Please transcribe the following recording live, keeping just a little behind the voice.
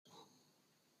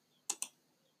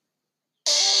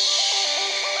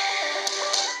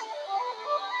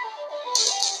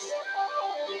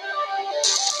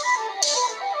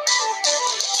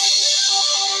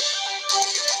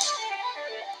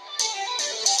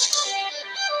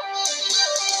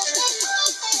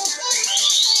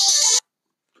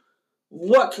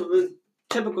What's up,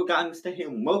 typical gangster here,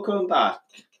 and welcome back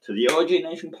to the OG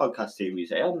Nation podcast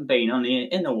series. I haven't been on here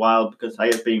in a while because I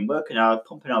have been working out,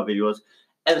 pumping out videos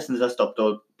ever since I stopped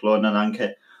uploading on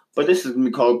Anchor. But this is going to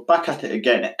be called Back at It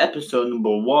Again, episode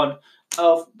number 1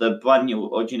 of the brand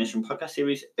new OG Nation podcast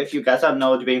series. If you guys haven't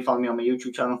already been following me on my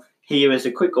YouTube channel, here is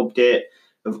a quick update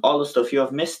of all the stuff you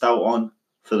have missed out on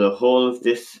for the whole of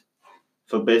this,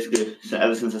 for basically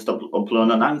ever since I stopped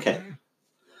uploading on Anchor.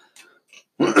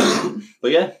 But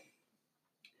yeah,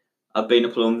 I've been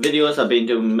uploading videos, I've been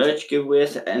doing merch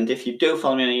giveaways, and if you do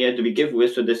follow me on here, there'll be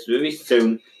giveaways for this very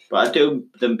soon. But I do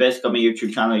them basically on my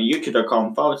YouTube channel,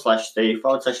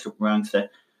 youtube.com/stay/TripleGangster.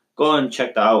 Go and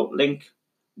check that out. Link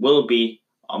will be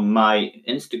on my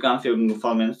Instagram. If you can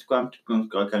follow me on Instagram,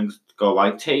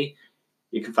 TripleGangster.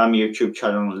 You can find my YouTube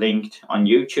channel linked on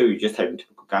YouTube. You just type in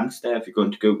Typical Gangster. If you go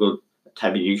into Google,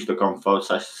 type in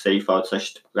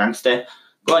youtube.com/stay/TripleGangster.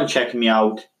 Go and check me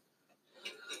out.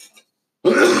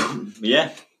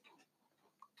 Yeah,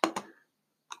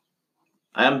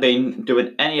 I haven't been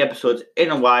doing any episodes in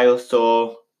a while,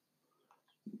 so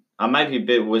I might be a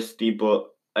bit rusty,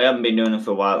 but I haven't been doing it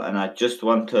for a while, and I just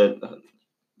want to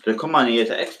come on here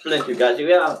to explain to you guys. If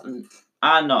you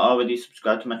are not already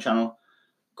subscribed to my channel,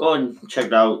 go and check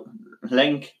it out.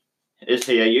 Link is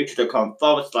here,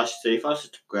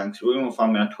 youtube.com/stay/TripleGangster. You can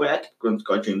find me on Twitter,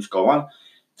 @GruntsGodGenes1,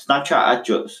 Snapchat at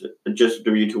just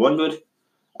W200.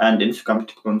 And Instagram,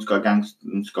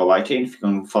 typical_gangster_YT. If you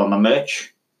can follow my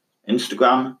merch,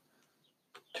 Instagram,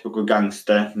 Typical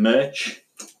Gangster Merch.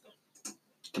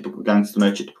 Typical Gangster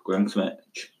Merch, Typical Gangster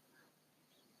Merch.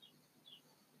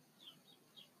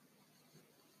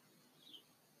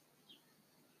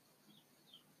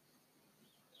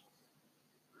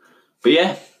 But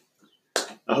yeah,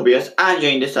 I hope you guys are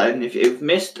enjoying this. And if you've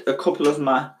missed a couple of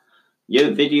my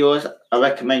videos, I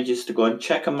recommend you to go and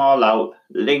check them all out.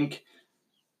 Link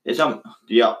is on,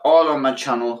 all on my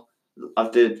channel.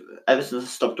 I've did ever since I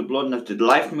stopped uploading. I've did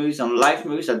live moves on live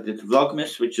moves. I did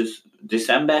Vlogmas, which is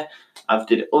December. I've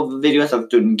did other videos. I've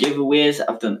done giveaways.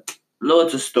 I've done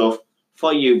loads of stuff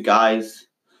for you guys.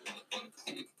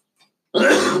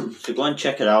 So go and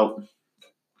check it out.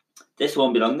 This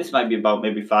won't be long. This might be about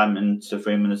maybe 5 minutes to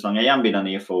 3 minutes long. I haven't been on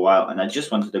here for a while, and I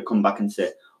just wanted to come back and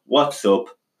say what's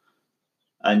up.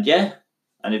 And yeah,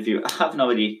 and if you haven't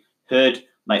already heard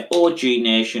my OG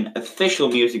Nation official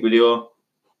music video,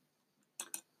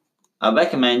 I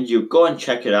recommend you go and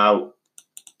check it out.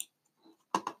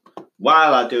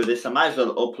 While I do this, I might as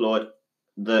well upload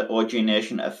the OG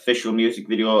Nation official music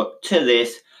video to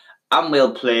this, and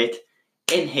we'll play it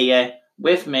in here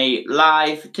with me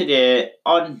live today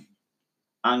on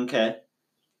Anchor.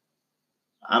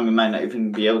 And we might not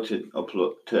even be able to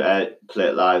play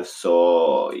it live,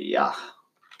 so yeah.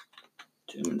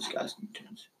 2 minutes, guys. 2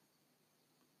 minutes.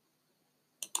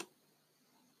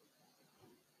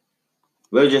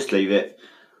 We'll just leave it.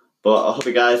 But I hope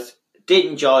you guys did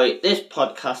enjoy this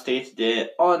podcast here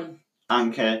today on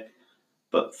Anchor.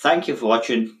 But thank you for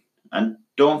watching. And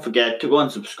don't forget to go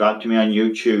and subscribe to me on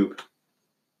YouTube.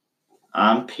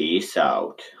 And peace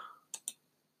out.